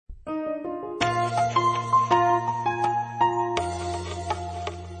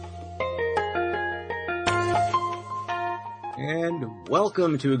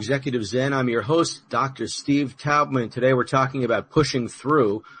Welcome to Executive Zen. I'm your host, Dr. Steve Taubman. Today we're talking about pushing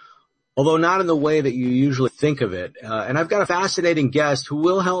through, although not in the way that you usually think of it. And I've got a fascinating guest who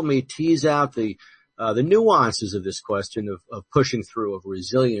will help me tease out the nuances of this question of pushing through, of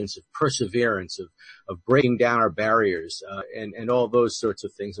resilience, of perseverance, of breaking down our barriers, and all those sorts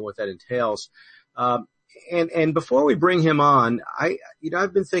of things and what that entails. And before we bring him on,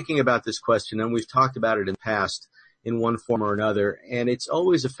 I've been thinking about this question, and we've talked about it in the past in one form or another, and it's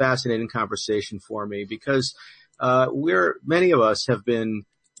always a fascinating conversation for me because many of us have been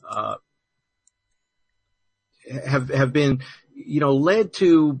led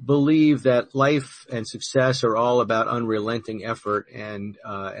to believe that life and success are all about unrelenting effort, and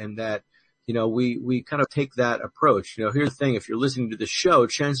that we kind of take that approach. Here's the thing: if you're listening to the show,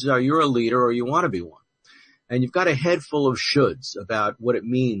 chances are you're a leader or you want to be one, and you've got a head full of shoulds about what it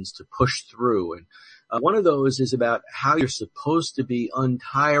means to push through. And one of those is about how you're supposed to be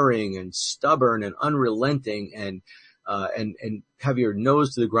untiring and stubborn and unrelenting and have your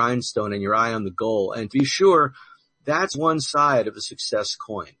nose to the grindstone and your eye on the goal. And to be sure, that's one side of a success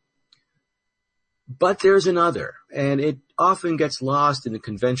coin. But there's another, and it often gets lost in the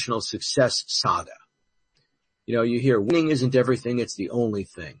conventional success saga. You hear winning isn't everything, it's the only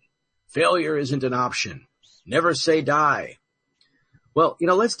thing. Failure isn't an option. Never say die. Well,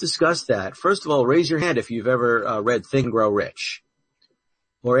 let's discuss that. First of all, raise your hand if you've ever read Think and Grow Rich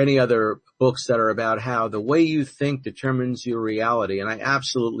or any other books that are about how the way you think determines your reality, and I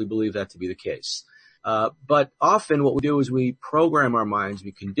absolutely believe that to be the case. But often what we do is we program our minds,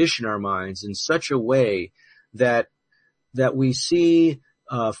 we condition our minds in such a way that we see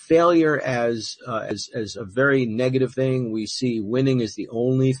failure as a very negative thing. We see winning as the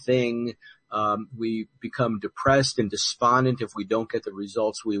only thing. We become depressed and despondent if we don't get the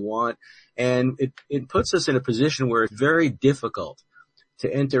results we want. And it puts us in a position where it's very difficult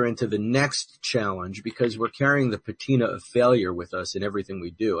to enter into the next challenge because we're carrying the patina of failure with us in everything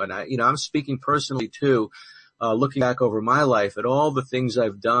we do. And I'm speaking personally too, looking back over my life at all the things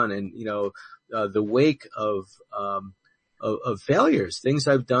I've done and, the wake of failures, things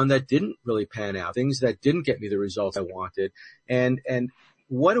I've done that didn't really pan out, things that didn't get me the results I wanted. And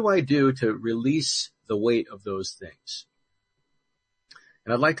what do I do to release the weight of those things?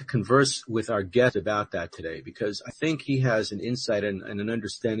 And I'd like to converse with our guest about that today because I think he has an insight and an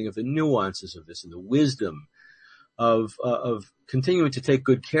understanding of the nuances of this and the wisdom of continuing to take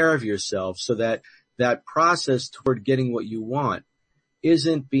good care of yourself so that that process toward getting what you want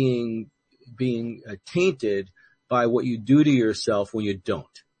isn't being tainted by what you do to yourself when you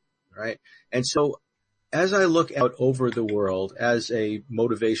don't, right? And so as I look out over the world as a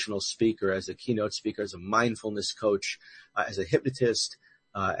motivational speaker, as a keynote speaker, as a mindfulness coach, as a hypnotist,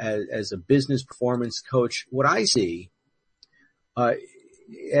 as a business performance coach, what I see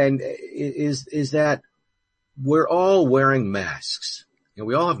is that we're all wearing masks.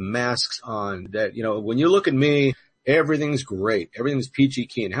 We all have masks on that, when you look at me, everything's great. Everything's peachy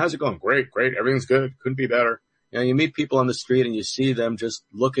keen. How's it going? Great. Everything's good. Couldn't be better. You meet people on the street and you see them just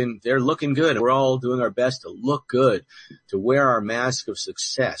they're looking good. And we're all doing our best to look good, to wear our mask of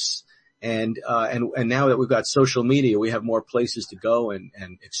success. And now that we've got social media, we have more places to go and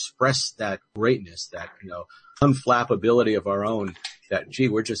express that greatness, that, unflappability of our own, that,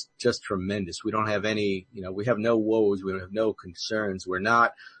 we're just tremendous. We don't have any, we have no woes. We have no concerns. We're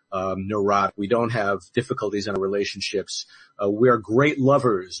not neurotic. We don't have difficulties in our relationships. We're great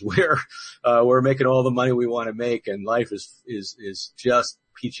lovers. We're making all the money we want to make, and life is just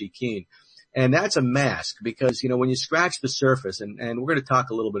peachy keen. And that's a mask because, when you scratch the surface, and we're going to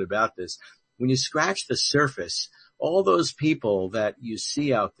talk a little bit about this, when you scratch the surface, all those people that you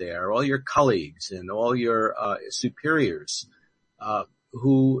see out there, all your colleagues and all your superiors,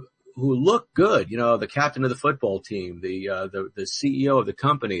 who look good, the captain of the football team, the CEO of the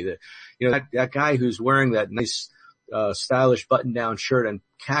company, that guy who's wearing that nice, stylish button-down shirt and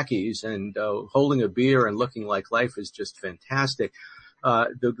khakis and, holding a beer and looking like life is just fantastic.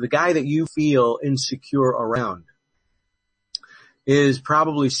 The guy that you feel insecure around is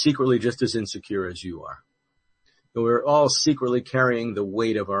probably secretly just as insecure as you are. We're all secretly carrying the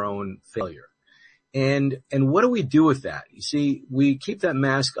weight of our own failure. And what do we do with that? You see, we keep that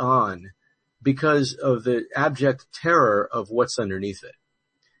mask on because of the abject terror of what's underneath it.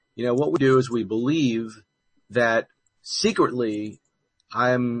 What we do is we believe that secretly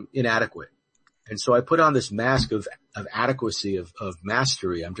I'm inadequate. And so I put on this mask of adequacy, of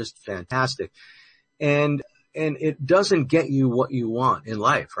mastery. I'm just fantastic. And it doesn't get you what you want in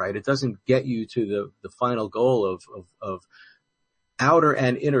life, right? It doesn't get you to the final goal of outer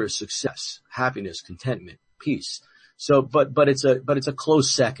and inner success, happiness, contentment, peace. So, but it's a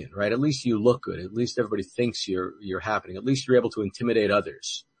close second, right? At least you look good. At least everybody thinks you're happening. At least you're able to intimidate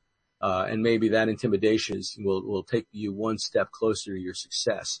others. And maybe that intimidation will take you one step closer to your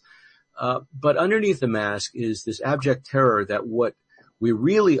success. But underneath the mask is this abject terror that what we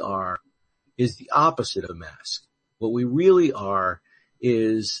really are is the opposite of a mask. What we really are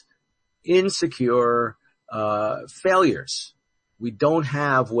is insecure, failures. We don't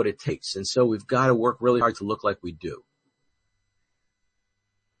have what it takes. And so we've got to work really hard to look like we do.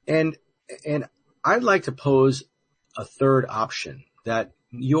 And I'd like to pose a third option, that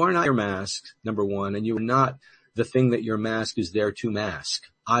you are not your mask, number one, and you are not the thing that your mask is there to mask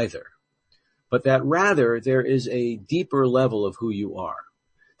either. But that rather there is a deeper level of who you are.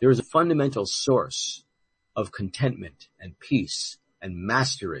 There is a fundamental source of contentment and peace and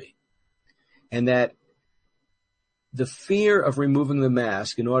mastery. And that the fear of removing the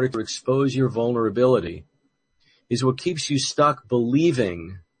mask in order to expose your vulnerability is what keeps you stuck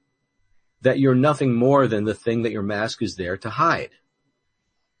believing that you're nothing more than the thing that your mask is there to hide.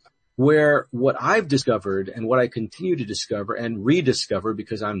 Where what I've discovered and what I continue to discover and rediscover,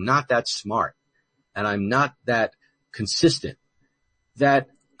 because I'm not that smart and I'm not that consistent, that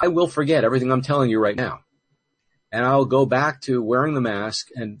I will forget everything I'm telling you right now. And I'll go back to wearing the mask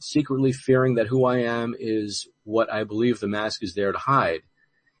and secretly fearing that who I am is what I believe the mask is there to hide,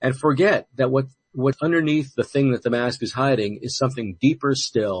 and forget that what's underneath the thing that the mask is hiding is something deeper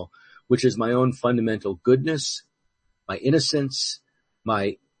still, which is my own fundamental goodness, my innocence,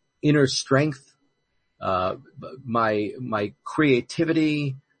 my inner strength, my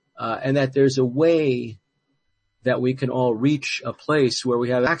creativity, and that there's a way that we can all reach a place where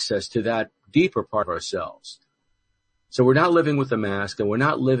we have access to that deeper part of ourselves. So we're not living with the mask, and we're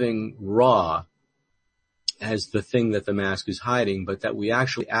not living raw as the thing that the mask is hiding, but that we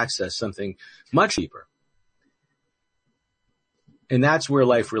actually access something much deeper. And that's where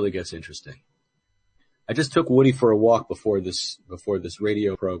life really gets interesting. I just took Woody for a walk before this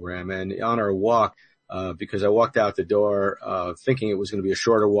radio program, and on our walk, because I walked out the door, thinking it was going to be a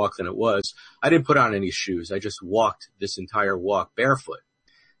shorter walk than it was, I didn't put on any shoes. I just walked this entire walk barefoot.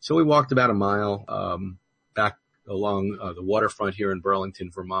 So we walked about a mile, back along the waterfront here in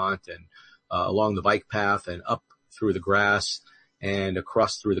Burlington, Vermont, and along the bike path and up through the grass and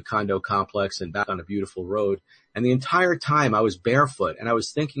across through the condo complex and back on a beautiful road. And the entire time I was barefoot, and I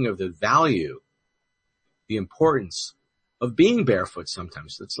was thinking of the value, the importance of being barefoot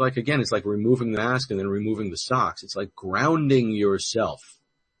sometimes. It's like, again, it's like removing the mask and then removing the socks. It's like grounding yourself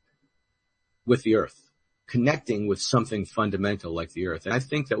with the earth, connecting with something fundamental like the earth. And I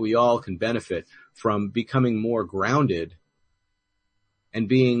think that we all can benefit from becoming more grounded and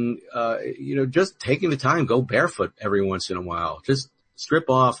being, just taking the time, go barefoot every once in a while. Just strip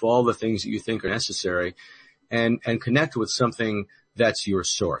off all the things that you think are necessary and connect with something that's your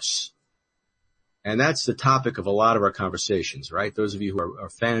source. And that's the topic of a lot of our conversations, right? Those of you who are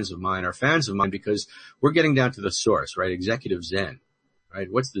fans of mine are fans of mine because we're getting down to the source, right? Executive Zen, right?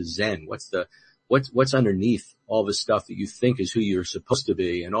 What's the Zen? What's underneath all the stuff that you think is who you're supposed to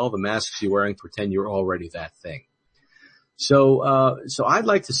be and all the masks you're wearing to pretend you're already that thing. So I'd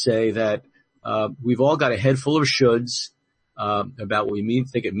like to say that, we've all got a head full of shoulds, about what we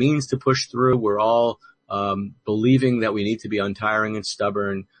think it means to push through. We're all, believing that we need to be untiring and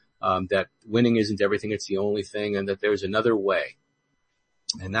stubborn, that winning isn't everything, it's the only thing, and that there's another way.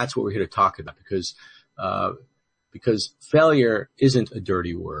 And that's what we're here to talk about, because failure isn't a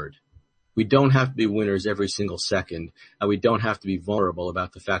dirty word. We don't have to be winners every single second, and we don't have to be vulnerable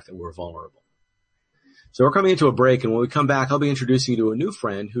about the fact that we're vulnerable. So we're coming into a break, and when we come back, I'll be introducing you to a new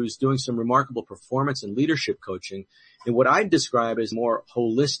friend who's doing some remarkable performance and leadership coaching in what I'd describe as a more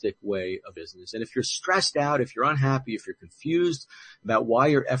holistic way of business. And if you're stressed out, if you're unhappy, if you're confused about why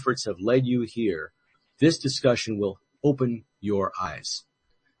your efforts have led you here, this discussion will open your eyes.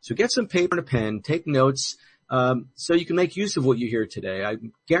 So get some paper and a pen, take notes, so you can make use of what you hear today. I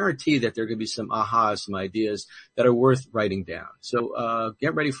guarantee that there are going to be some ahas, some ideas that are worth writing down. So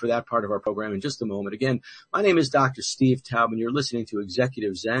get ready for that part of our program in just a moment. Again, my name is Dr. Steve Taub, and you're listening to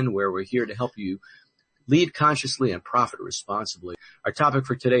Executive Zen, where we're here to help you lead consciously and profit responsibly. Our topic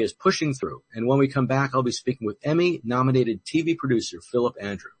for today is pushing through. And when we come back, I'll be speaking with Emmy-nominated TV producer Phillip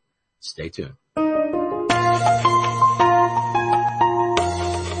Andrew. Stay tuned.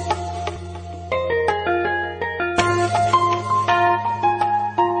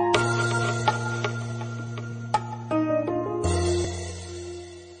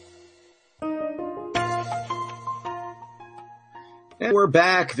 we're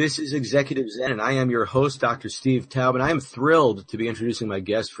back. This is Executive Zen, and I am your host, Dr. Steve Taub, and I am thrilled to be introducing my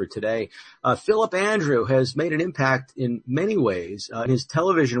guest for today. Phillip Andrew has made an impact in many ways. In his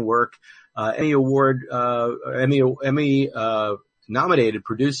television work, Emmy nominated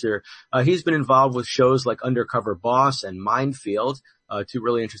producer. He's been involved with shows like Undercover Boss and Mindfield, two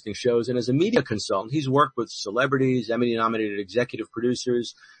really interesting shows. And as a media consultant, he's worked with celebrities, Emmy nominated executive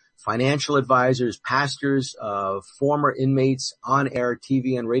producers, financial advisors, pastors, former inmates, on-air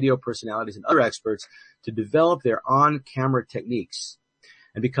TV and radio personalities, and other experts to develop their on-camera techniques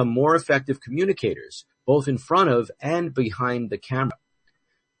and become more effective communicators, both in front of and behind the camera.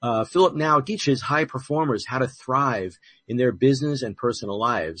 Phillip now teaches high performers how to thrive in their business and personal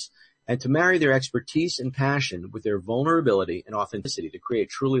lives and to marry their expertise and passion with their vulnerability and authenticity to create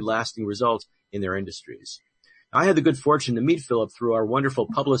truly lasting results in their industries. I had the good fortune to meet Phillip through our wonderful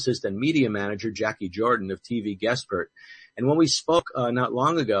publicist and media manager, Jackie Jordan of TV Guestpert. And when we spoke not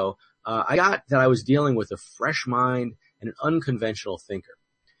long ago, I got that I was dealing with a fresh mind and an unconventional thinker.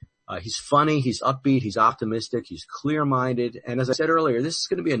 He's funny, he's upbeat, he's optimistic, he's clear-minded. And as I said earlier, this is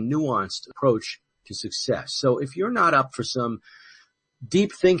going to be a nuanced approach to success. So if you're not up for some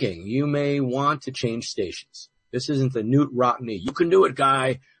deep thinking, you may want to change stations. This isn't the Newt Rockney, you can do it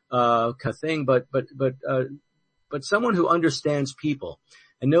guy, thing, but someone who understands people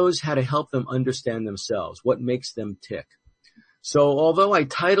and knows how to help them understand themselves, what makes them tick. So although I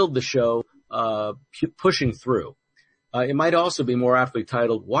titled the show, Pushing Through, it might also be more aptly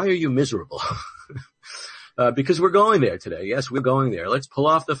titled, Why Are You Miserable? Because we're going there today. Yes, we're going there. Let's pull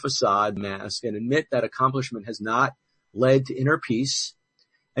off the facade mask and admit that accomplishment has not led to inner peace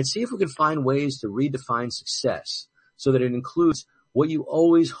and see if we can find ways to redefine success so that it includes what you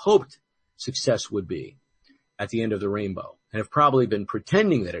always hoped success would be at the end of the rainbow and have probably been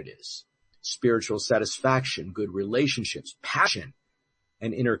pretending that it is. Spiritual satisfaction, good relationships, passion,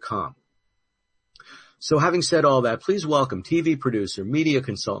 and inner calm. So having said all that, please welcome TV producer, media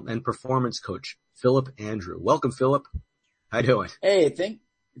consultant, and performance coach, Phillip Andrew. Welcome, Phillip. How you doing? Hey,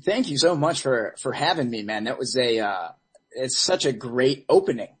 thank you so much for having me, man. That was it's such a great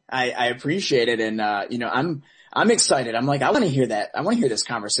opening. I appreciate it. And, I'm excited. I'm like, I want to hear that. I want to hear this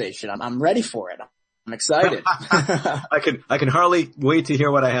conversation. I'm ready for it. I'm excited. I can hardly wait to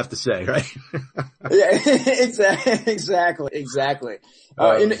hear what I have to say, right? Yeah, exactly.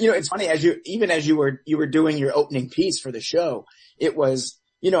 It's funny as you were doing your opening piece for the show, it was,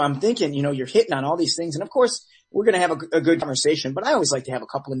 I'm thinking, you're hitting on all these things. And of course, we're going to have a good conversation, but I always like to have a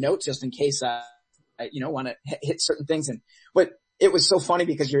couple of notes just in case I want to hit certain things. But it was so funny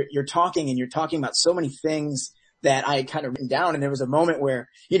because you're talking about so many things that I had kind of written down. And there was a moment where,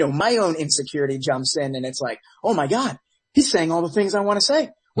 my own insecurity jumps in and it's like, oh my God, he's saying all the things I want to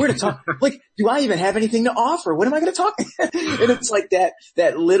say. We're going to talk. Like, do I even have anything to offer? What am I going to talk? And it's like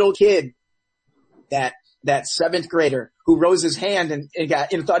that little kid, that seventh grader who rose his hand and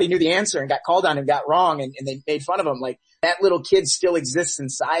thought he knew the answer and got called on and got wrong. And they made fun of him. Like, that little kid still exists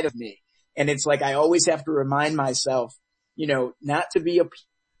inside of me. And it's like, I always have to remind myself, not to be a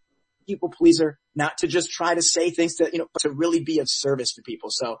people pleaser, not to just try to say things but to really be of service to people.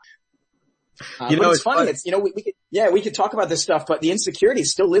 So, but it's funny. It's, we could talk about this stuff, but the insecurity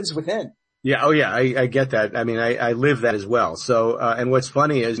still lives within. Yeah. Oh yeah. I get that. I mean, I live that as well. So, and what's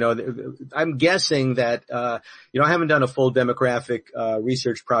funny is, I'm guessing that, I haven't done a full demographic,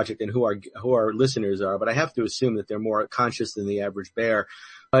 research project and who our listeners are, but I have to assume that they're more conscious than the average bear.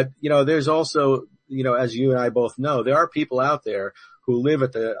 But, there's also, as you and I both know, there are people out there who live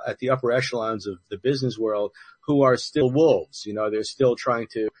at the upper echelons of the business world who are still wolves. They're still trying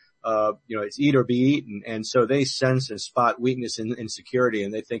to, it's eat or be eaten. And so they sense and spot weakness and insecurity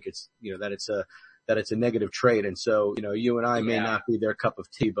and they think it's, that it's a negative trait. And so, you and I may not be their cup of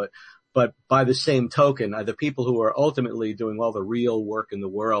tea, but by the same token, the people who are ultimately doing all the real work in the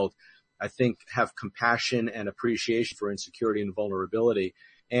world, I think have compassion and appreciation for insecurity and vulnerability.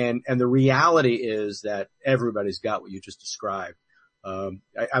 And the reality is that everybody's got what you just described.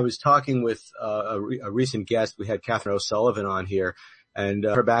 I was talking with a recent guest. We had Catherine O'Sullivan on here, and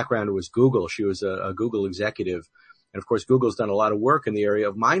her background was Google. She was a Google executive. And of course, Google's done a lot of work in the area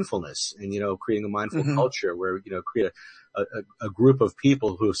of mindfulness and, creating a mindful culture where, create a group of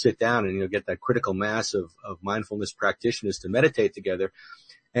people who sit down and, get that critical mass of mindfulness practitioners to meditate together.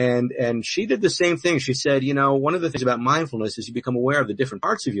 And she did the same thing. She said, one of the things about mindfulness is you become aware of the different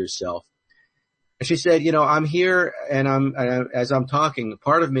parts of yourself. And she said, I'm here and as I'm talking,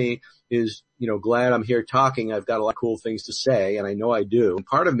 part of me is, glad I'm here talking. I've got a lot of cool things to say and I know I do. And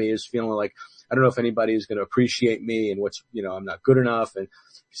part of me is feeling like, I don't know if anybody is going to appreciate me and what's, I'm not good enough. And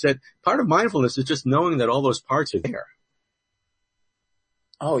she said, part of mindfulness is just knowing that all those parts are there.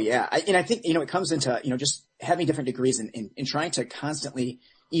 Oh yeah. And I think, it comes into, just having different degrees and trying to constantly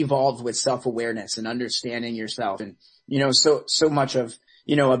evolve with self-awareness and understanding yourself. And, so much of,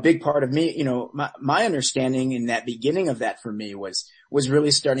 a big part of me, my understanding in that beginning of that for me was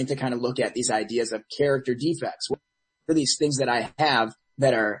really starting to kind of look at these ideas of character defects. What are these things that I have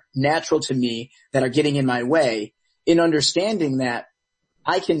that are natural to me, that are getting in my way, in understanding that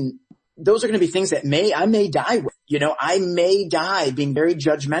those are going to be things that I may die with. I may die being very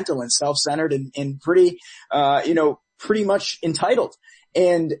judgmental and self-centered and pretty, pretty much entitled.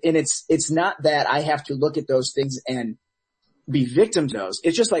 And it's not that I have to look at those things and be victim to those.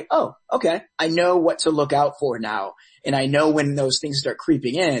 It's just like, oh, okay, I know what to look out for now. And I know when those things start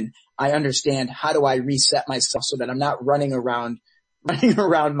creeping in, I understand how do I reset myself so that I'm not running around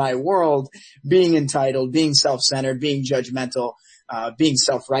my world, being entitled, being self-centered, being judgmental, being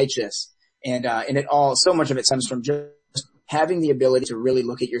self-righteous. And so much of it stems from just having the ability to really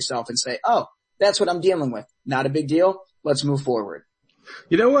look at yourself and say, oh, that's what I'm dealing with. Not a big deal. Let's move forward.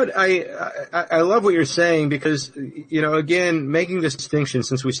 You know what? I love what you're saying because, again, making this distinction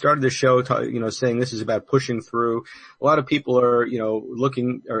since we started the show, saying this is about pushing through. A lot of people are,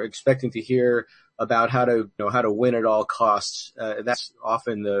 looking or expecting to hear about how to win at all costs. That's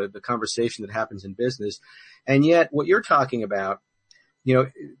often the conversation that happens in business. And yet what you're talking about,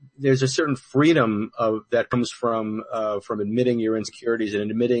 there's a certain freedom that comes from admitting your insecurities and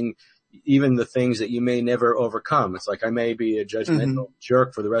admitting even the things that you may never overcome. It's like I may be a judgmental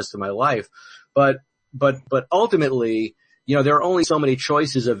jerk for the rest of my life, but ultimately, there are only so many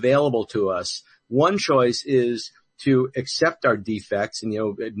choices available to us. One choice is to accept our defects and,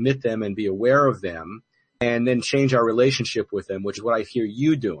 admit them and be aware of them and then change our relationship with them, which is what I hear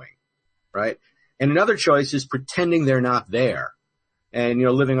you doing, right? And another choice is pretending they're not there and,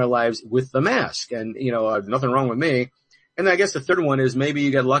 living our lives with the mask and, nothing wrong with me. And I guess the third one is maybe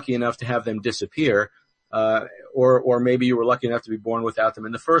you got lucky enough to have them disappear, or maybe you were lucky enough to be born without them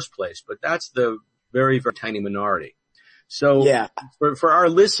in the first place. But that's the very, very tiny minority. So yeah. For our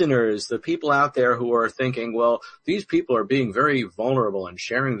listeners, the people out there who are thinking, well, these people are being very vulnerable and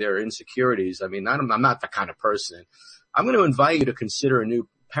sharing their insecurities. I mean, I'm not that kind of person. I'm going to invite you to consider a new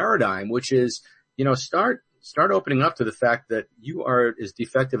paradigm, which is, start opening up to the fact that you are as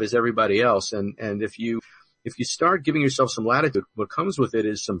defective as everybody else. And if you start giving yourself some latitude, what comes with it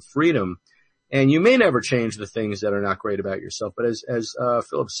is some freedom. And you may never change the things that are not great about yourself. But as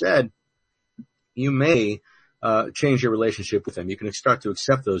Phillip said, you may change your relationship with them. You can start to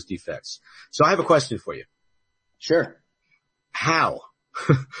accept those defects. So I have a question for you. Sure. How?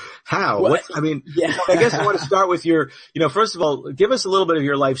 How? Yeah. I guess I want to start with your, first of all, give us a little bit of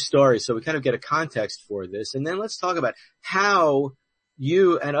your life story so we kind of get a context for this. And then let's talk about how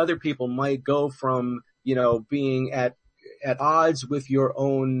you and other people might go from, being at odds with your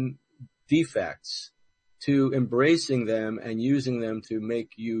own defects to embracing them and using them to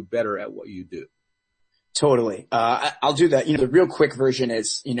make you better at what you do. Totally. I'll do that. The real quick version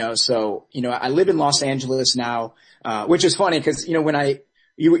is, I live in Los Angeles now, which is funny because, when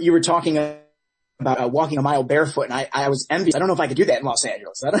you were talking about walking a mile barefoot and I was envious. I don't know if I could do that in Los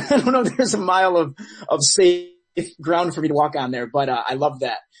Angeles. I don't know if there's a mile of safe ground for me to walk on there, but I love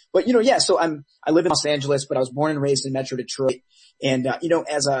that. But, so I live in Los Angeles, but I was born and raised in Metro Detroit. And,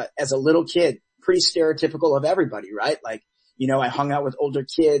 as a little kid, pretty stereotypical of everybody, right? Like, I hung out with older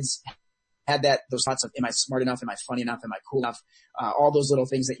kids, had those thoughts of, am I smart enough? Am I funny enough? Am I cool enough? All those little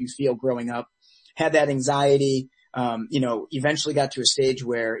things that you feel growing up. Had that anxiety, eventually got to a stage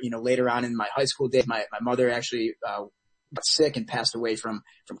where, later on in my high school days, my mother actually, got sick and passed away from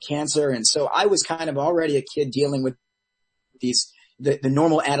cancer. And so I was kind of already a kid dealing with the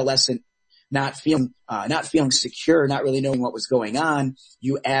normal adolescent, not feeling secure, not really knowing what was going on.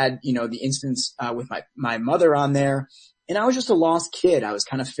 You add, the instance, with my mother on there, and I was just a lost kid. I was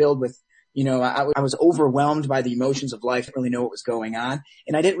kind of filled with, I was overwhelmed by the emotions of life. I didn't really know what was going on.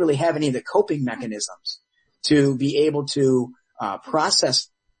 And I didn't really have any of the coping mechanisms to be able to, process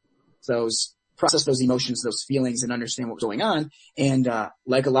those emotions, those feelings, and understand what was going on. And,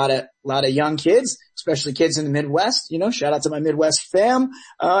 like a lot of young kids, especially kids in the Midwest, shout out to my Midwest fam.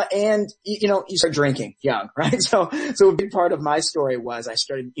 And, you start drinking young, right? So a big part of my story was I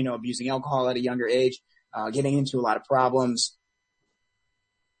started, abusing alcohol at a younger age, getting into a lot of problems.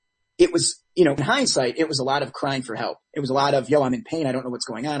 It was, in hindsight, it was a lot of crying for help. It was a lot of, I'm in pain. I don't know what's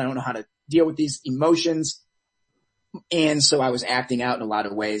going on. I don't know how to deal with these emotions. And so I was acting out in a lot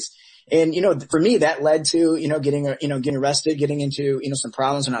of ways. And, for me, that led to, getting arrested, getting into, some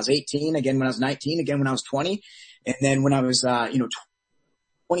problems when I was 18, again when I was 19, again when I was 20. And then when I was,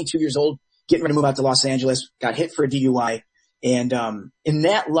 22 years old, getting ready to move out to Los Angeles, got hit for a DUI. And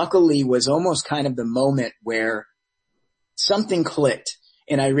that luckily was almost kind of the moment where something clicked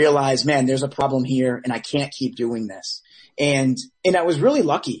and I realized, man, there's a problem here and I can't keep doing this. And I was really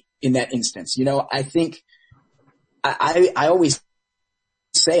lucky in that instance. You know, I think I always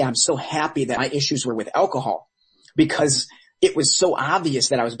say I'm so happy that my issues were with alcohol because it was so obvious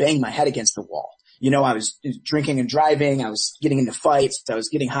that I was banging my head against the wall. You know, I was drinking and driving. I was getting into fights. I was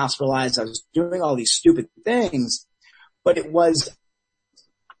getting hospitalized. I was doing all these stupid things, but it was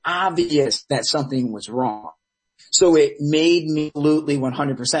obvious that something was wrong. So it made me absolutely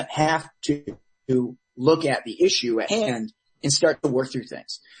 100% have to look at the issue at hand and start to work through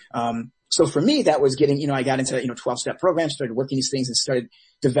things. So for me, that was getting, you know, I got into, 12-step programs, started working these things and started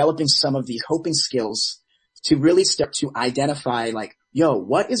developing some of these coping skills to really start to identify like, yo,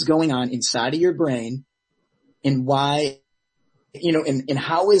 what is going on inside of your brain and why, and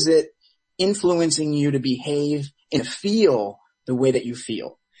how is it influencing you to behave and feel the way that you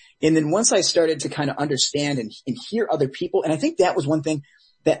feel? And then once I started to kind of understand and hear other people, and I think that was one thing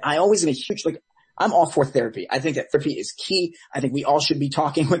that I always am a huge, like, I'm all for therapy. I think that therapy is key. I think we all should be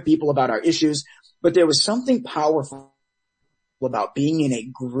talking with people about our issues, but there was something powerful about being in a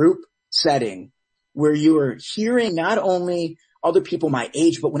group setting where you are hearing not only other people my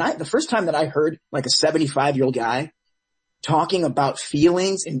age, but the first time that I heard like a 75-year-old guy talking about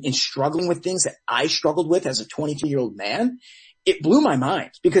feelings and struggling with things that I struggled with as a 22-year-old man, it blew my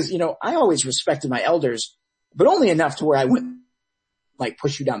mind because, I always respected my elders, but only enough to where I wouldn't like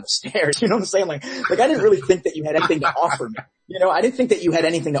push you down the stairs. You know what I'm saying? Like I didn't really think that you had anything to offer me. I didn't think that you had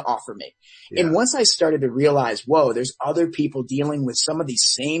anything to offer me. Yeah. And once I started to realize, whoa, there's other people dealing with some of these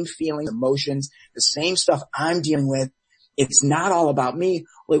same feelings, emotions, the same stuff I'm dealing with. It's not all about me.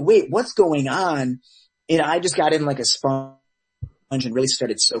 Like, wait, what's going on? And I just got in like a sponge and really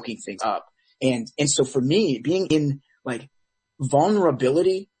started soaking things up. And so for me, being in like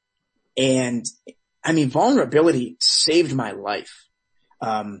vulnerability vulnerability saved my life.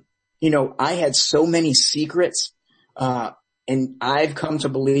 I had so many secrets, and I've come to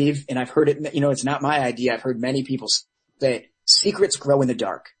believe, and I've heard it, it's not my idea. I've heard many people say secrets grow in the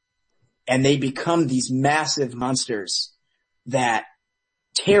dark and they become these massive monsters that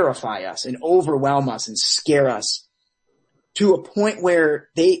terrify us and overwhelm us and scare us to a point where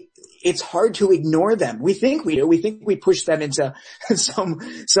it's hard to ignore them. We think we do. We think we push them into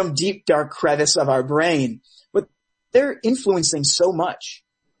some deep, dark crevice of our brain, but they're influencing so much.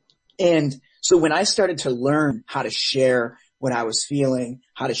 And so when I started to learn how to share what I was feeling,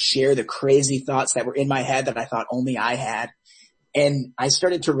 how to share the crazy thoughts that were in my head that I thought only I had, and I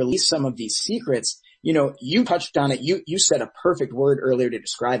started to release some of these secrets, you touched on it. You said a perfect word earlier to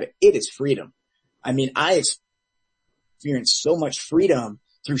describe it. It is freedom. I mean, I experienced so much freedom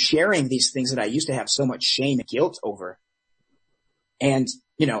through sharing these things that I used to have so much shame and guilt over. And,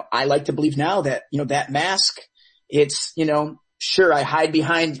 I like to believe now that, that mask, it's, sure, I hide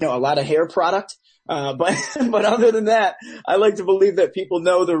behind, a lot of hair product. But other than that, I like to believe that people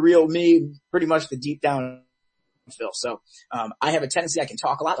know the real me, pretty much the deep down Phil. So, I have a tendency, I can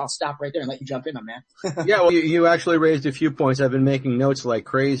talk a lot. I'll stop right there and let you jump in, my man. Yeah, well, you actually raised a few points. I've been making notes like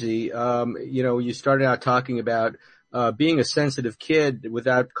crazy. You started out talking about being a sensitive kid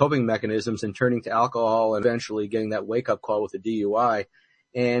without coping mechanisms and turning to alcohol and eventually getting that wake-up call with a DUI.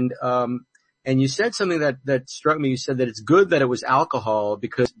 And you said something that struck me. You said that it's good that it was alcohol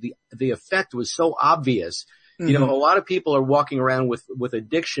because the effect was so obvious. Mm-hmm. A lot of people are walking around with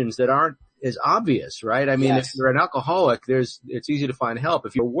addictions that aren't as obvious, right? I mean, yes. If you're an alcoholic, it's easy to find help.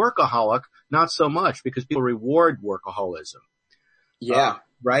 If you're a workaholic, not so much because people reward workaholism. Yeah.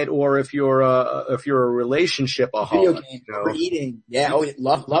 Right? Or if you're a relationship-aholic. Video game, overeating. Yeah. Oh,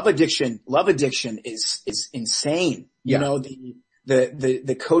 love addiction. Love addiction is insane. Yeah.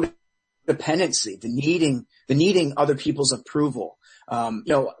 The codependency, the needing other people's approval.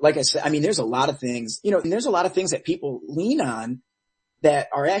 Like I said, I mean, there's a lot of things, and there's a lot of things that people lean on that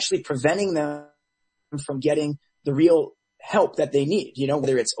are actually preventing them from getting the real help that they need,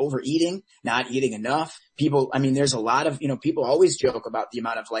 whether it's overeating, not eating enough. People, I mean, there's a lot of, people always joke about the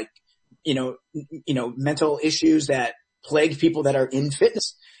amount of like, mental issues that plague people that are in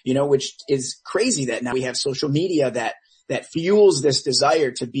fitness, which is crazy that now we have social media that fuels this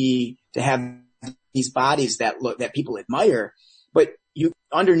desire to have these bodies that people admire. But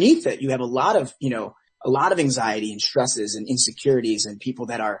underneath it, you have a lot of anxiety and stresses and insecurities and people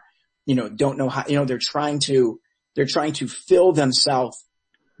that are, don't know how, they're trying to fill themselves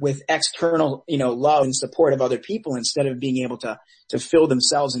with external, love and support of other people instead of being able to fill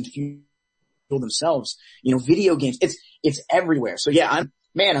themselves and fuel themselves. Video games, it's everywhere. So yeah,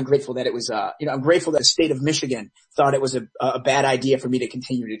 man, I'm grateful that it was, I'm grateful that the state of Michigan thought it was a bad idea for me to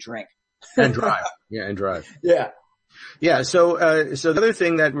continue to drink. And drive. Yeah, and drive. Yeah. Yeah. So the other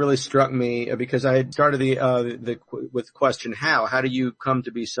thing that really struck me, because I had started with the question, how do you come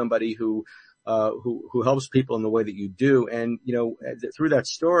to be somebody who helps people in the way that you do? And, through that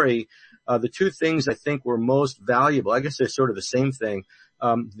story, the two things I think were most valuable, I guess they're sort of the same thing.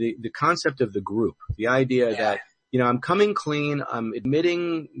 The concept of the group, the idea that, I'm coming clean. I'm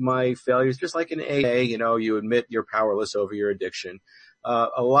admitting my failures, just like in AA, you admit you're powerless over your addiction.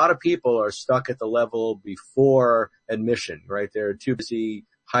 A lot of people are stuck at the level before admission, right? They're too busy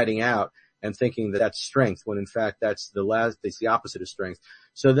hiding out and thinking that that's strength, when in fact that's the opposite of strength.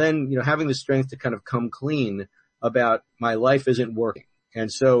 So then, having the strength to kind of come clean about my life isn't working.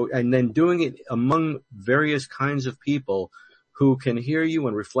 And then doing it among various kinds of people who can hear you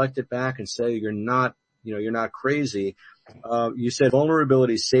and reflect it back and say you're not crazy. You said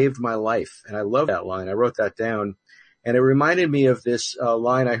vulnerability saved my life. And I love that line. I wrote that down. And it reminded me of this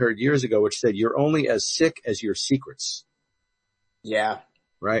line I heard years ago, which said, you're only as sick as your secrets. Yeah.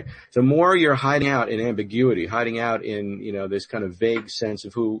 Right? The more you're hiding out in ambiguity, hiding out in, this kind of vague sense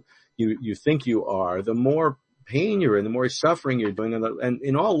of who you think you are, the more pain you're in, the more suffering you're doing, and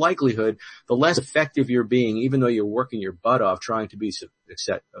in all likelihood, the less effective you're being, even though you're working your butt off trying to be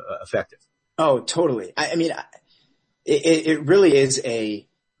effective. Oh, totally. It really is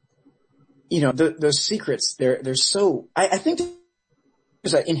those secrets, they're so, I think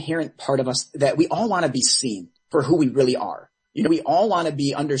there's an inherent part of us that we all want to be seen for who we really are. We all want to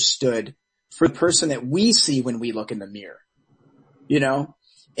be understood for the person that we see when we look in the mirror,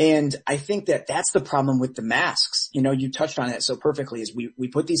 and I think that that's the problem with the masks. You touched on it so perfectly, is we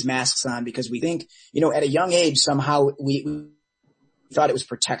put these masks on because we think, at a young age, somehow we thought it was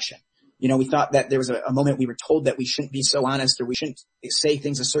protection. We thought that there was a moment we were told that we shouldn't be so honest, or we shouldn't say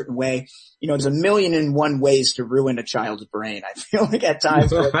things a certain way. There's 1,000,001 ways to ruin a child's brain. I feel like at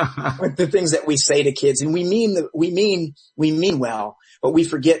times with the things that we say to kids, and we mean well, but we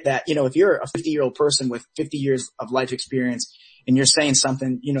forget that, if you're a 50-year-old person with 50 years of life experience and you're saying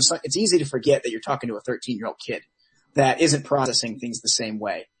something, it's easy to forget that you're talking to a 13-year-old kid that isn't processing things the same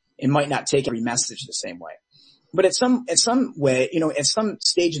way and might not take every message the same way. But at some way, at some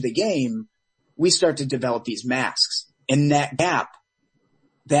stage of the game, we start to develop these masks, and that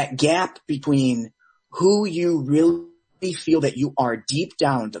gap between who you really feel that you are deep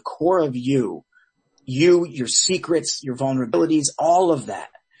down, the core of you, your secrets, your vulnerabilities, all of that,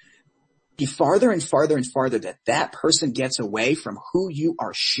 the farther and farther and farther that person gets away from who you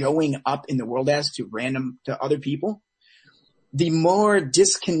are showing up in the world as to other people, the more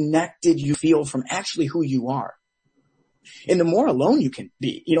disconnected you feel from actually who you are. And the more alone you can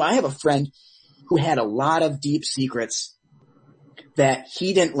be. I have a friend who had a lot of deep secrets that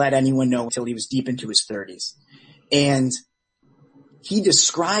he didn't let anyone know until he was deep into his 30s. And he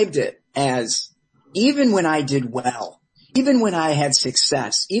described it as, even when I did well, even when I had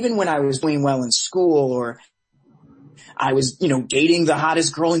success, even when I was doing well in school, or I was, dating the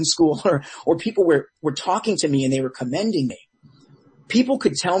hottest girl in school, or people were talking to me and they were commending me. People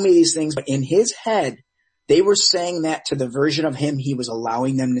could tell me these things, but in his head, they were saying that to the version of him he was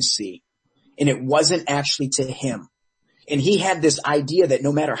allowing them to see. And it wasn't actually to him. And he had this idea that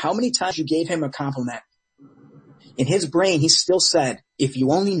no matter how many times you gave him a compliment, in his brain, he still said, if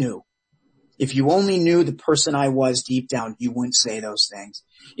you only knew the person I was deep down, you wouldn't say those things.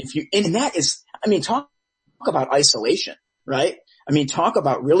 And that is, talk about isolation, right? Talk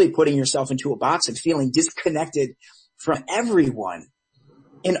about really putting yourself into a box and feeling disconnected from everyone.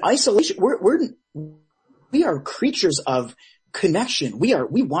 In isolation, we are creatures of connection. We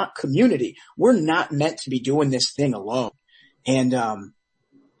want community. We're not meant to be doing this thing alone. And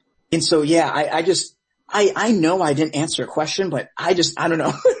so, yeah, I know I didn't answer a question, but I don't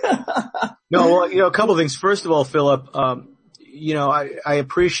know. No, well, a couple of things. First of all, Philip, I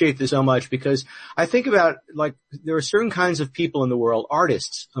appreciate this so much, because I think about, there are certain kinds of people in the world,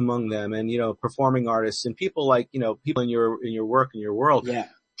 artists among them, and, performing artists, and people people in your work, in your world. Yeah.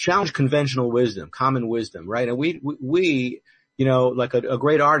 Challenge conventional wisdom, common wisdom, right? And we like a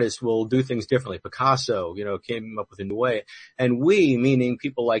great artist will do things differently. Picasso, came up with a new way. And we, meaning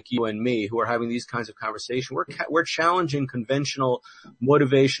people like you and me, who are having these kinds of conversations, we're challenging conventional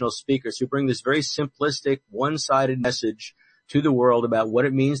motivational speakers who bring this very simplistic, one-sided message to the world about what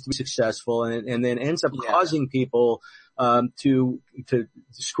it means to be successful, and then ends up causing people to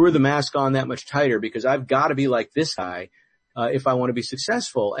screw the mask on that much tighter, because I've got to be like this guy if I want to be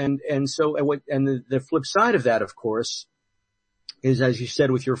successful. And the flip side of that, of course, is, as you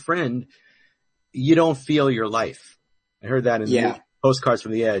said with your friend, you don't feel your life. I heard that in the movie. Postcards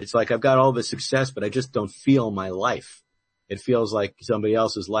from the Edge. It's like I've got all this success, but I just don't feel my life. It feels like somebody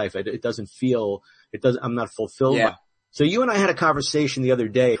else's life. It doesn't feel, I'm not fulfilled. Yeah. So you and I had a conversation the other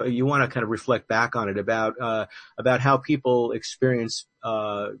day. You want to kind of reflect back on it about how people experience,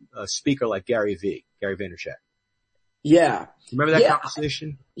 a speaker like Gary Vaynerchuk. Yeah. Remember that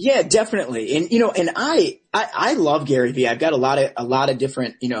conversation? Yeah, definitely. And, and I love Gary Vee. I've got a lot of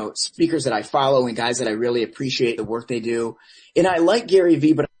different, speakers that I follow and guys that I really appreciate the work they do. And I like Gary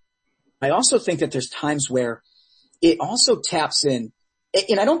Vee, but I also think that there's times where it also taps in,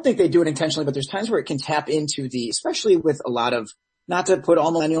 and I don't think they do it intentionally, but there's times where it can tap into especially with a lot of, not to put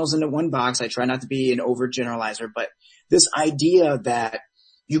all millennials into one box. I try not to be an overgeneralizer, but this idea that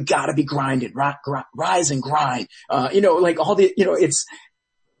you gotta be grinded, rise and grind. Like all the, it's,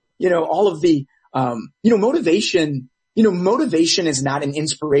 all of the, motivation, motivation is not an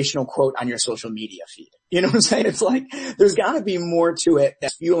inspirational quote on your social media feed. You know what I'm saying? It's like, there's gotta be more to it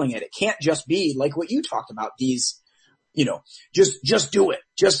that's fueling it. It can't just be like what you talked about, these, just do it.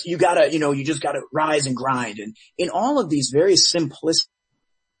 You gotta, you just gotta rise and grind. And in all of these very simplistic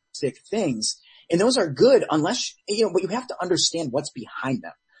things, and those are good unless, but you have to understand what's behind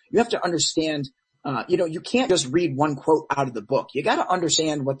them. You have to understand, you can't just read one quote out of the book. You got to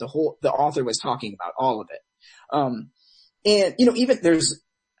understand what the author was talking about, all of it. And, even there's,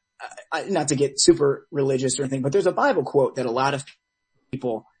 not to get super religious or anything, but there's a Bible quote that a lot of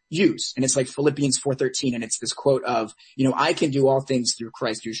people use. And it's like Philippians 4:13. And it's this quote of, I can do all things through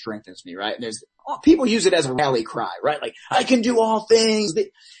Christ who strengthens me, right? And people use it as a rally cry, right? Like, I can do all things.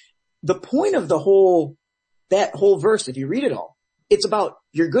 The point of that whole verse, if you read it all, it's about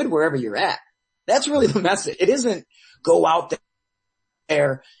you're good wherever you're at. That's really the message. It isn't go out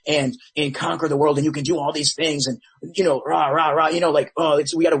there and conquer the world and you can do all these things and, rah, rah, rah, we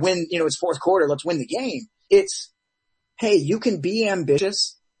gotta win, it's fourth quarter, let's win the game. It's, hey, you can be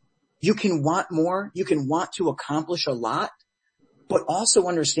ambitious. You can want more. You can want to accomplish a lot, but also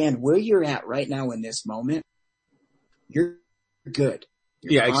understand where you're at right now in this moment. You're good.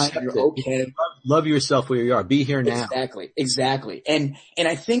 You're fine, you're okay. Love yourself where you are. Be here now. Exactly. And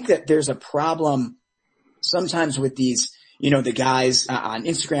I think that there's a problem sometimes with these, the guys on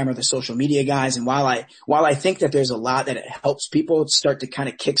Instagram or the social media guys. And while I think that there's a lot that it helps people start to kind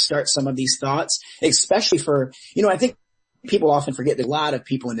of kickstart some of these thoughts, especially for, I think people often forget there's a lot of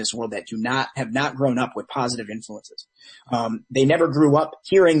people in this world that have not grown up with positive influences. They never grew up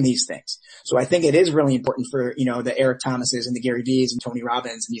hearing these things. So I think it is really important for, the Eric Thomases and the Gary Vees and Tony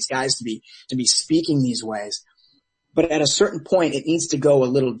Robbins and these guys to be speaking these ways. But at a certain point, it needs to go a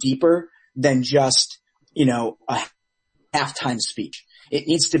little deeper than just, a halftime speech. It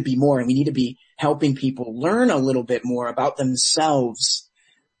needs to be more, and we need to be helping people learn a little bit more about themselves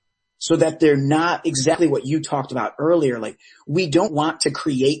so that they're not exactly what you talked about earlier. Like, we don't want to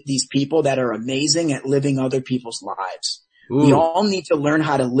create these people that are amazing at living other people's lives. Ooh. We all need to learn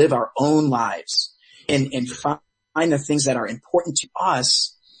how to live our own lives and find the things that are important to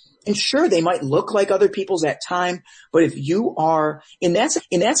us. And sure, they might look like other people's at time, but if you are, and that's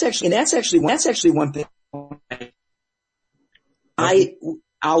actually one thing.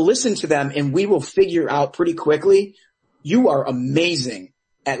 I'll listen to them and we will figure out pretty quickly, you are amazing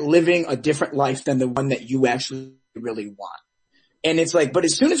at living a different life than the one that you actually really want. And it's like, but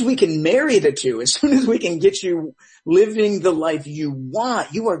as soon as we can marry the two, as soon as we can get you living the life you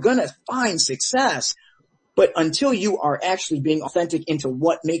want, you are going to find success. But until you are actually being authentic into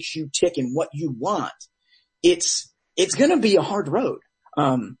what makes you tick and what you want, it's going to be a hard road.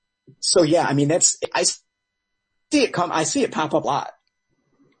 So yeah, I mean, I see it pop up a lot.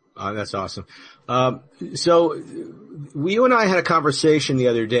 Oh, that's awesome. So you and I had a conversation the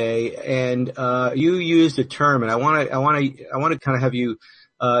other day, and you used a term, and I want to kind of have you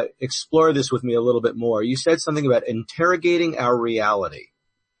explore this with me a little bit more. You said something about interrogating our reality.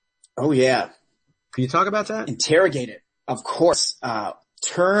 Oh yeah. Can you talk about that? Interrogate it, of course.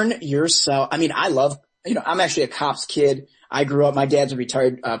 Turn yourself. I mean, I'm actually a cop's kid. I grew up, my dad's a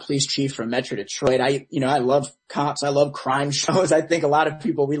retired police chief from Metro Detroit. I love cops. I love crime shows. I think a lot of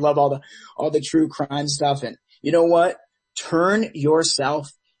people, we love all the true crime stuff. And you know what? Turn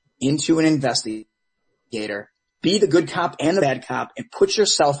yourself into an investigator. Be the good cop and the bad cop and put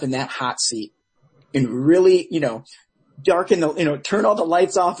yourself in that hot seat and really, turn all the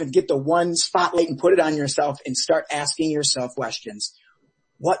lights off and get the one spotlight and put it on yourself and start asking yourself questions.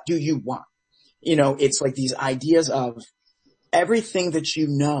 What do you want? It's like these ideas of everything that you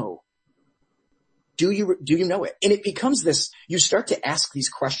know. Do you know it? And it becomes this, you start to ask these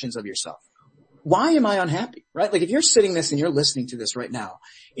questions of yourself. Why am I unhappy? Right? Like if you're sitting this and you're listening to this right now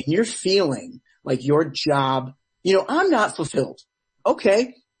and you're feeling like your job, I'm not fulfilled.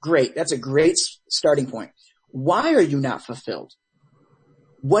 Okay, great. That's a great starting point. Why are you not fulfilled?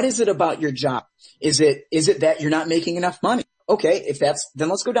 What is it about your job? Is it that you're not making enough money? Okay, then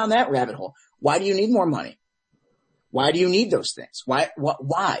let's go down that rabbit hole. Why do you need more money? Why do you need those things? Why?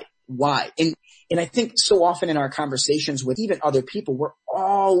 And I think so often in our conversations with even other people, we're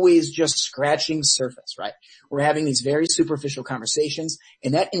always just scratching the surface, right? We're having these very superficial conversations,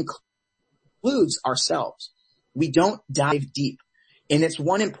 and that includes ourselves. We don't dive deep. And it's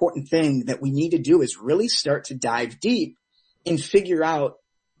one important thing that we need to do is really start to dive deep and figure out,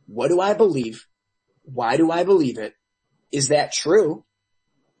 what do I believe? Why do I believe it? Is that true?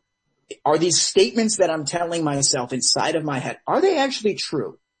 Are these statements that I'm telling myself inside of my head, are they actually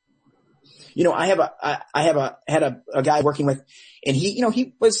true? You know, I had a guy working with, and he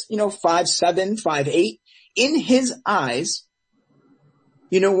was, 5'7", 5'8". In his eyes,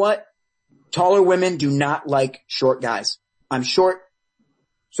 you know what? Taller women do not like short guys. I'm short.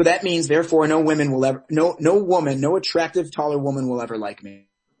 So that means therefore no attractive taller woman will ever like me.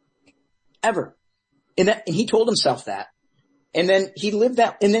 Ever. And he told himself that. And then he lived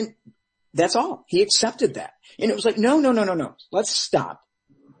that, and then that's all. He accepted that. And it was like, no. Let's stop.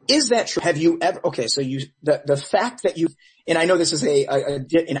 Is that true? Have you ever, okay, so the fact that and I know this is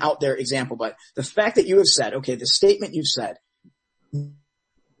an out there example, but the fact that you have said, okay, the statement you've said,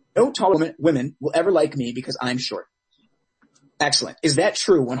 no taller women will ever like me because I'm short. Excellent. Is that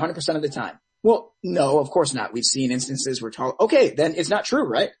true 100% of the time? Well, no, of course not. We've seen instances where okay, then it's not true,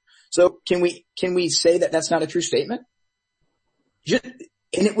 right? So can we say that that's not a true statement? And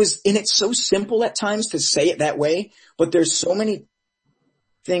it's so simple at times to say it that way, but there's so many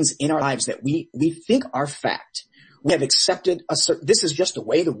things in our lives that we think are fact. We have accepted this is just the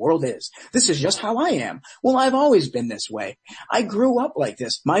way the world is. This is just how I am. Well, I've always been this way. I grew up like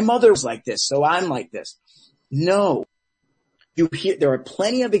this. My mother was like this, so I'm like this. No. There are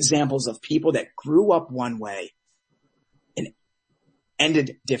plenty of examples of people that grew up one way and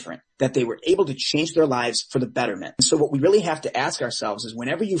ended different, that they were able to change their lives for the betterment. And so what we really have to ask ourselves is,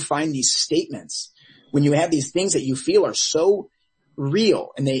 whenever you find these statements, when you have these things that you feel are so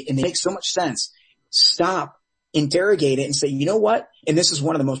real and they make so much sense, stop, interrogate it, and say, you know what? And this is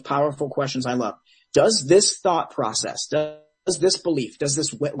one of the most powerful questions I love. Does this thought process, does this belief, does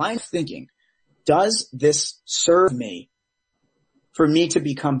this line of thinking, does this serve me for me to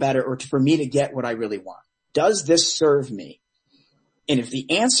become better, or for me to get what I really want? Does this serve me? And if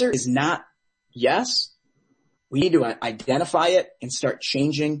the answer is not yes, we need to identify it and start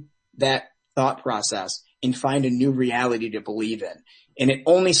changing that thought process and find a new reality to believe in. And it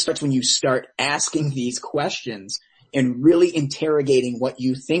only starts when you start asking these questions and really interrogating what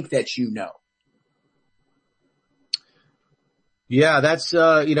you think that you know. Yeah, that's,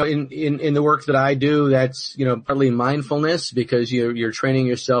 in the work that I do, that's, partly mindfulness, because you're training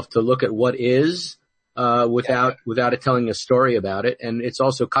yourself to look at what is, without it telling a story about it. And it's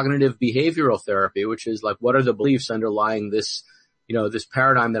also cognitive behavioral therapy, which is like, what are the beliefs underlying this, this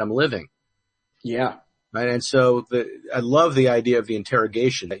paradigm that I'm living? Yeah. Right. And so I love the idea of the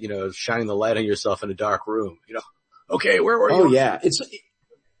interrogation, that, shining the light on yourself in a dark room, okay, where were you? Oh yeah. It's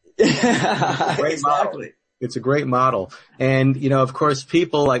great model. It's a great model. And, of course,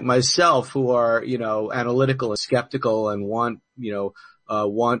 people like myself who are, analytical and skeptical and want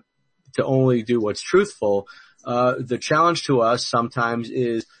to only do what's truthful. The challenge to us sometimes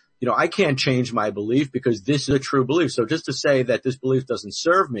is, I can't change my belief because this is a true belief. So just to say that this belief doesn't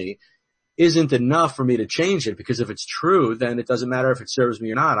serve me isn't enough for me to change it, because if it's true, then it doesn't matter if it serves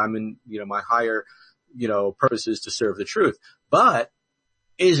me or not. I'm in, my higher, purpose is to serve the truth. But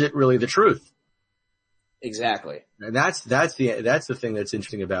is it really the truth? Exactly. And that's the thing that's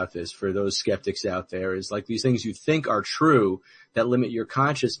interesting about this for those skeptics out there, is like these things you think are true that limit your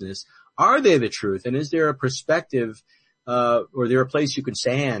consciousness. Are they the truth? And is there a perspective, or there a place you can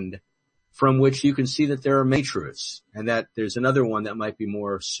stand from which you can see that there are many truths and that there's another one that might be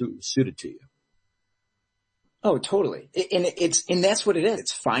more suited to you? Oh, totally. And that's what it is.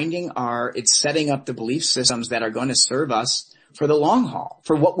 It's setting up the belief systems that are going to serve us for the long haul,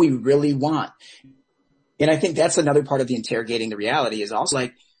 for what we really want. And I think that's another part of the interrogating the reality, is also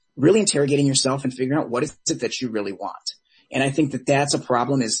like really interrogating yourself and figuring out what is it that you really want. And I think that that's a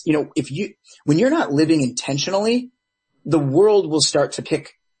problem is, when you're not living intentionally, the world will start to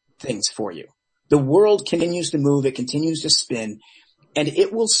pick things for you. The world continues to move. It continues to spin, and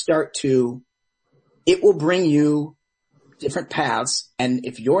it will bring you different paths. And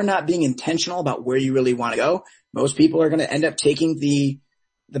if you're not being intentional about where you really want to go, most people are going to end up taking the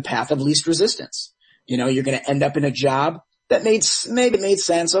path of least resistance. You're going to end up in a job maybe it made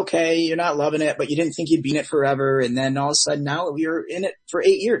sense. Okay. You're not loving it, but you didn't think you'd be in it forever. And then all of a sudden now you're in it for 8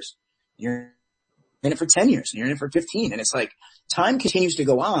 years. You're in it for 10 years and you're in it for 15. And it's like time continues to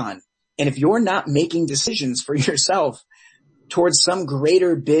go on. And if you're not making decisions for yourself towards some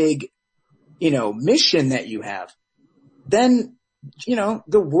greater big, mission that you have, then,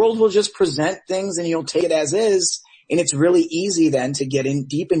 the world will just present things and you'll take it as is. And it's really easy then to get in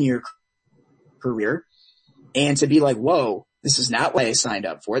deep in your career and to be like, whoa, this is not what I signed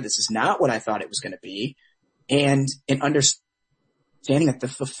up for. This is not what I thought it was going to be. And understanding that the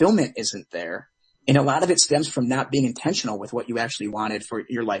fulfillment isn't there. And a lot of it stems from not being intentional with what you actually wanted for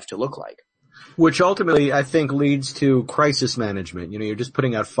your life to look like. Which ultimately, I think, leads to crisis management. You're just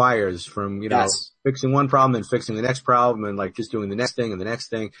putting out fires from, Yes. fixing one problem and fixing the next problem and like just doing the next thing and the next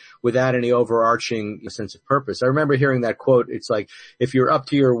thing without any overarching sense of purpose. I remember hearing that quote. It's like, if you're up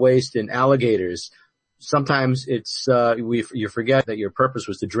to your waist in alligators, sometimes it's, you forget that your purpose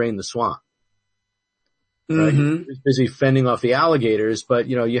was to drain the swamp. Right? Mm-hmm. You're busy fending off the alligators, but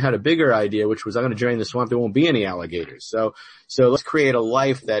you had a bigger idea, which was I'm going to drain the swamp. There won't be any alligators. So let's create a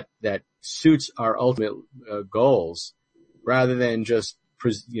life that suits our ultimate goals, rather than just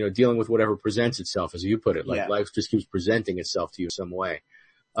dealing with whatever presents itself, as you put it. Like life just keeps presenting itself to you some way.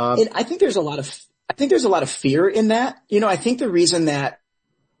 And I think there's a lot of fear in that. I think the reason that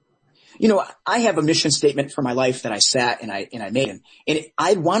I have a mission statement for my life that I sat and I made, and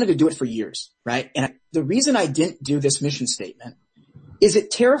I wanted to do it for years, right? And the reason I didn't do this mission statement is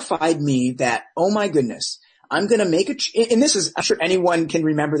it terrified me that, oh my goodness, I'm going to make and this is, I'm sure anyone can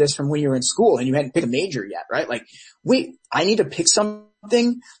remember this from when you were in school and you hadn't picked a major yet, right? Like, wait, I need to pick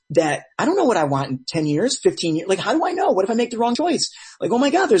something that I don't know what I want in 10 years, 15 years. Like, how do I know? What if I make the wrong choice? Like, oh my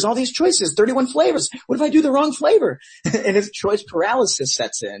God, there's all these choices, 31 flavors. What if I do the wrong flavor? And if choice paralysis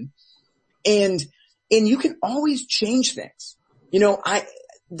sets in, and you can always change things.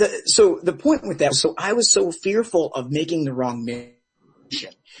 So the point with that, so I was so fearful of making the wrong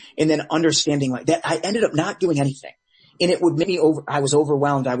mission and then understanding like that, I ended up not doing anything. And it would make me I was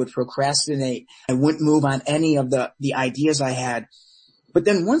overwhelmed. I would procrastinate. I wouldn't move on any of the ideas I had. But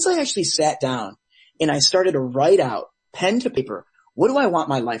then once I actually sat down and I started to write out pen to paper, what do I want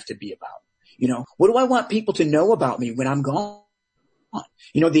my life to be about? What do I want people to know about me when I'm gone?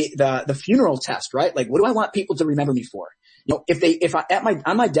 The funeral test, right? Like, what do I want people to remember me for?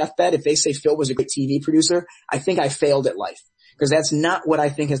 On my deathbed, if they say Phil was a great TV producer, I think I failed at life, because that's not what I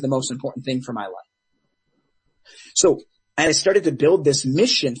think is the most important thing for my life. So I started to build this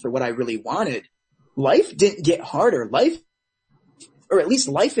mission for what I really wanted. Life didn't get harder. Life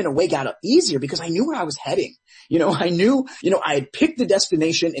in a way got easier because I knew where I was heading. I knew, I had picked the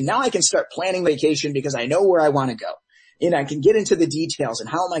destination and now I can start planning vacation because I know where I want to go. And I can get into the details and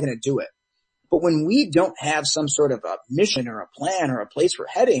how am I going to do it? But when we don't have some sort of a mission or a plan or a place we're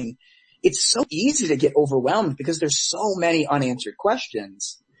heading, it's so easy to get overwhelmed because there's so many unanswered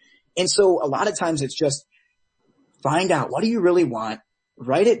questions. And so a lot of times it's just find out, what do you really want?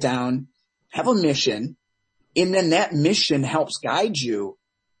 Write it down, have a mission, and then that mission helps guide you,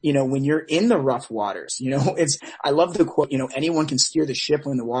 when you're in the rough waters. I love the quote, anyone can steer the ship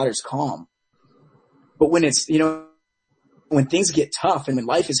when the water's calm. But when it's, when things get tough and when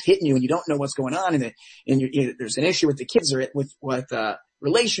life is hitting you and you don't know what's going on and there's an issue with the kids or with a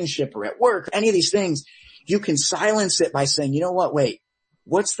relationship or at work, or any of these things, you can silence it by saying, wait,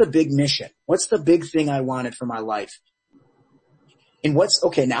 what's the big mission? What's the big thing I wanted for my life? And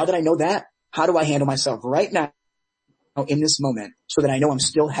okay, now that I know that, how do I handle myself right now in this moment so that I know I'm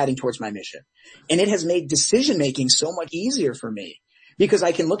still heading towards my mission? And it has made decision making so much easier for me because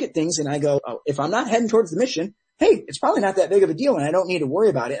I can look at things and I go, oh, if I'm not heading towards the mission, hey, it's probably not that big of a deal and I don't need to worry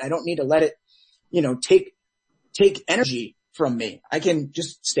about it. I don't need to let it, take energy from me. I can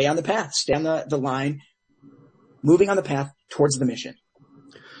just stay on the path, stay on the line, moving on the path towards the mission.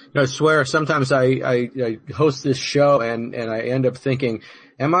 I swear sometimes I host this show and I end up thinking,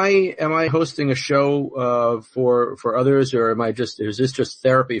 am I hosting a show, for others, or is this just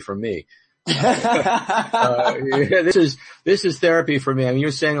therapy for me? This is therapy for me. I mean,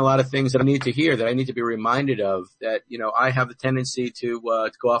 you're saying a lot of things that I need to hear, that I need to be reminded of, that, I have the tendency to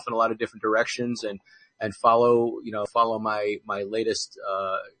go off in a lot of different directions and follow my latest,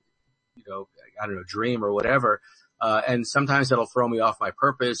 I don't know, dream or whatever. And sometimes that'll throw me off my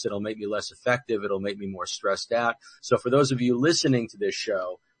purpose. It'll make me less effective. It'll make me more stressed out. So for those of you listening to this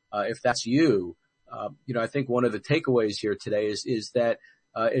show, if that's you, I think one of the takeaways here today is that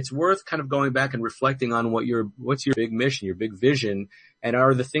it's worth kind of going back and reflecting on what's your big mission, your big vision, and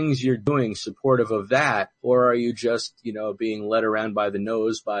are the things you're doing supportive of that, or are you just, being led around by the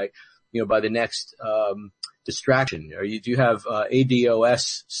nose by by the next, distraction. Do you have,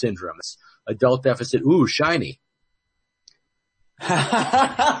 ADOS syndrome? It's adult deficit. Ooh, shiny.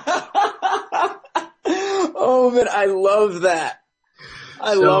 Oh man, I love that.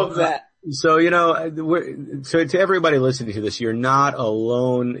 I love that. So, so to everybody listening to this, you're not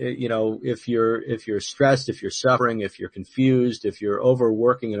alone. If you're stressed, if you're suffering, if you're confused, if you're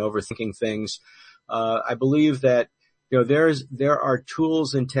overworking and overthinking things, I believe that, there are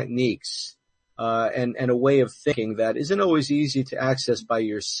tools and techniques, and a way of thinking that isn't always easy to access by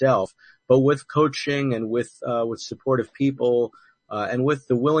yourself, but with coaching and with supportive people, and with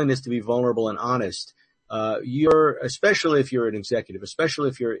the willingness to be vulnerable and honest, especially if you're an executive, especially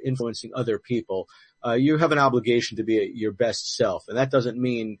if you're influencing other people, you have an obligation to be your best self. And that doesn't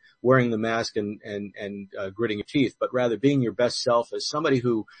mean wearing the mask and gritting your teeth, but rather being your best self as somebody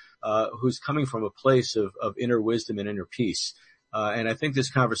who's coming from a place of inner wisdom and inner peace. And I think this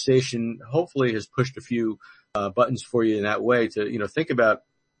conversation hopefully has pushed a few, buttons for you in that way to, think about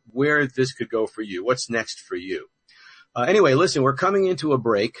where this could go for you. What's next for you? Anyway, listen, we're coming into a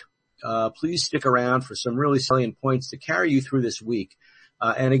break. Please stick around for some really salient points to carry you through this week.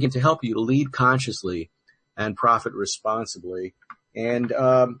 And again, to help you to lead consciously and profit responsibly. And,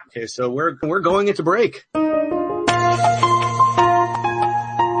 okay, so we're going into break.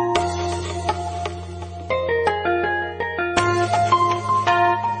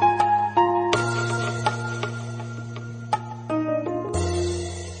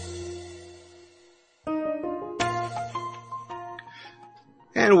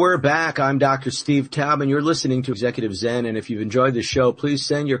 And we're back. I'm Dr. Steve Taubman. You're listening to Executive Zen. And if you've enjoyed the show, please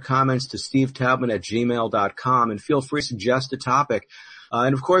send your comments to stevetaubman@gmail.com and feel free to suggest a topic.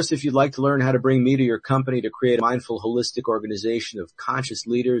 And of course, if you'd like to learn how to bring me to your company to create a mindful, holistic organization of conscious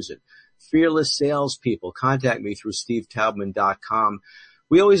leaders and fearless salespeople, contact me through stevetaubman.com.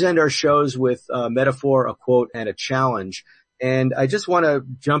 We always end our shows with a metaphor, a quote, and a challenge. And I just want to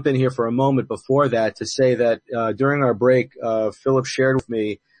jump in here for a moment before that to say that during our break, Phillip shared with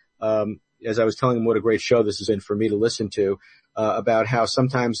me, as I was telling him what a great show this has been for me to listen to, about how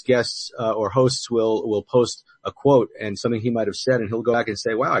sometimes guests or hosts will post a quote and something he might have said, and he'll go back and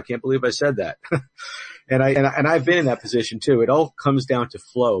say, "Wow, I can't believe I said that." and I've been in that position too. It all comes down to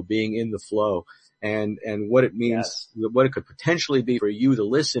flow, being in the flow. And what it means, yes, what it could potentially be for you, the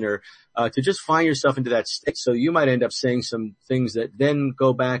listener, to just find yourself into that state. So you might end up saying some things that then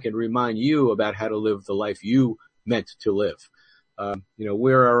go back and remind you about how to live the life you meant to live.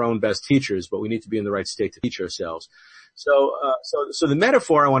 We're our own best teachers, but we need to be in the right state to teach ourselves. So the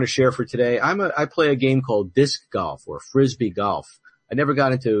metaphor I want to share for today, I play a game called disc golf or frisbee golf. I never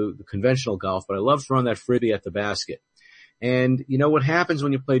got into the conventional golf, but I love throwing that frisbee at the basket. And what happens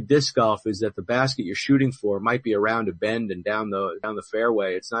when you play disc golf is that the basket you're shooting for might be around a bend and down the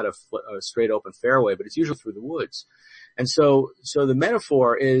fairway. It's not a straight open fairway, but it's usually through the woods. And so the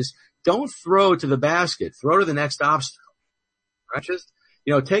metaphor is don't throw to the basket, throw to the next obstacle. Right? Just,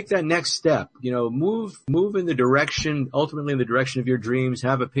 take that next step, move in the direction, ultimately in the direction of your dreams,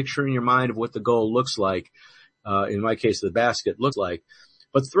 have a picture in your mind of what the goal looks like. In my case, the basket looks like.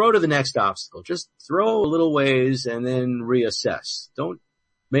 But throw to the next obstacle. Just throw a little ways and then reassess. Don't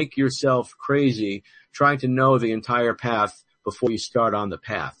make yourself crazy trying to know the entire path before you start on the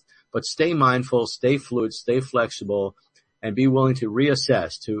path. But stay mindful, stay fluid, stay flexible, and be willing to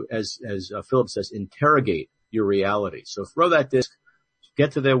reassess, to, as Phillip says, interrogate your reality. So throw that disc,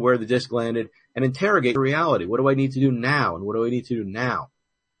 get to where the disc landed, and interrogate your reality. What do I need to do now? And what do I need to do now?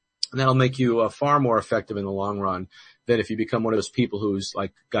 And that'll make you far more effective in the long run than if you become one of those people who's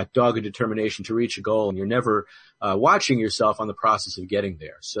got dogged determination to reach a goal and you're never watching yourself on the process of getting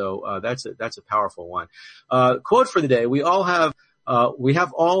there. So that's a powerful one. Quote for the day: we have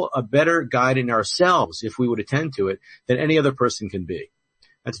all a better guide in ourselves if we would attend to it than any other person can be.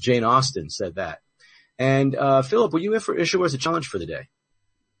 That's Jane Austen said that. And Phillip, will you issue us a challenge for the day?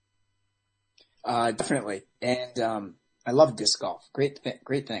 Definitely. And I love disc golf. Great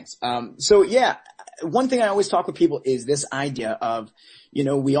things. So yeah, one thing I always talk with people is this idea of,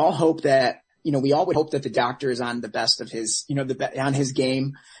 we all hope that, we all would hope that the doctor is on the best of his, on his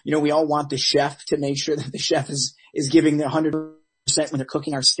game. We all want the chef to make sure that the chef is giving the 100% when they're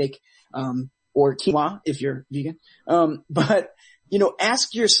cooking our steak, or quinoa if you're vegan. But,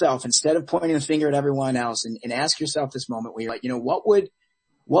 ask yourself, instead of pointing the finger at everyone else, and ask yourself this moment where you're like,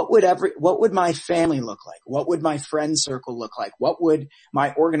 what would my family look like? What would my friend circle look like? What would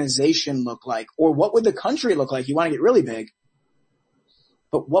my organization look like? Or what would the country look like? You want to get really big.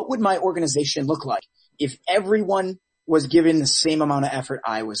 But what would my organization look like if everyone was given the same amount of effort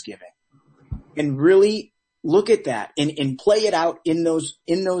I was giving? And really look at that and play it out in those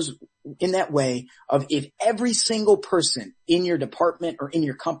in that way of if every single person in your department or in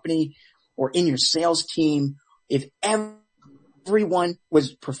your company or in your sales team, if everyone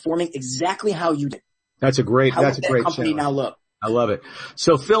was performing exactly how you did. That's a great company challenge. Now look. I love it.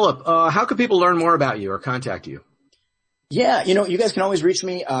 So Phillip, how can people learn more about you or contact you? Yeah, you guys can always reach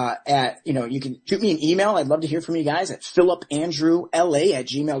me, you can shoot me an email. I'd love to hear from you guys at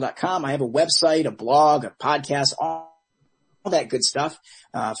philipandrewla@gmail.com. I have a website, a blog, a podcast, all that good stuff.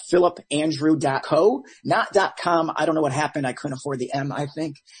 philipandrew.co, not .com. I don't know what happened. I couldn't afford the M, I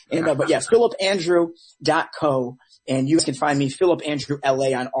think. But yeah, philipandrew.co. And you can find me, Phillip Andrew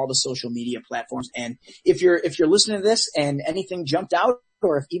LA, on all the social media platforms. And if you're listening to this and anything jumped out,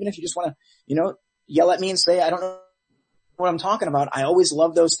 or even if you just want to, yell at me and say, I don't know what I'm talking about. I always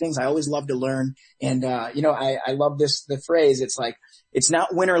love those things. I always love to learn. And, I love the phrase. It's like, it's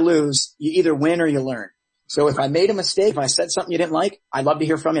not win or lose. You either win or you learn. So if I made a mistake, if I said something you didn't like, I'd love to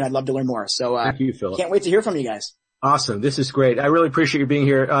hear from you and I'd love to learn more. So, thank you, Phillip. Can't wait to hear from you guys. Awesome. This is great. I really appreciate you being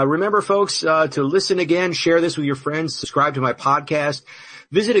here. Remember, folks, to listen again, share this with your friends, subscribe to my podcast,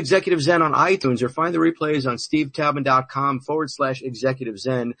 visit Executive Zen on iTunes, or find the replays on stevetalbin.com/Executive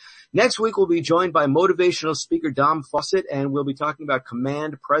Zen. Next week, we'll be joined by motivational speaker Dom Fawcett, and we'll be talking about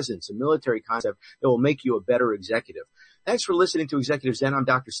command presence, a military concept that will make you a better executive. Thanks for listening to Executive Zen. I'm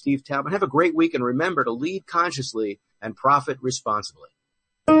Dr. Steve Talbin. Have a great week, and remember to lead consciously and profit responsibly.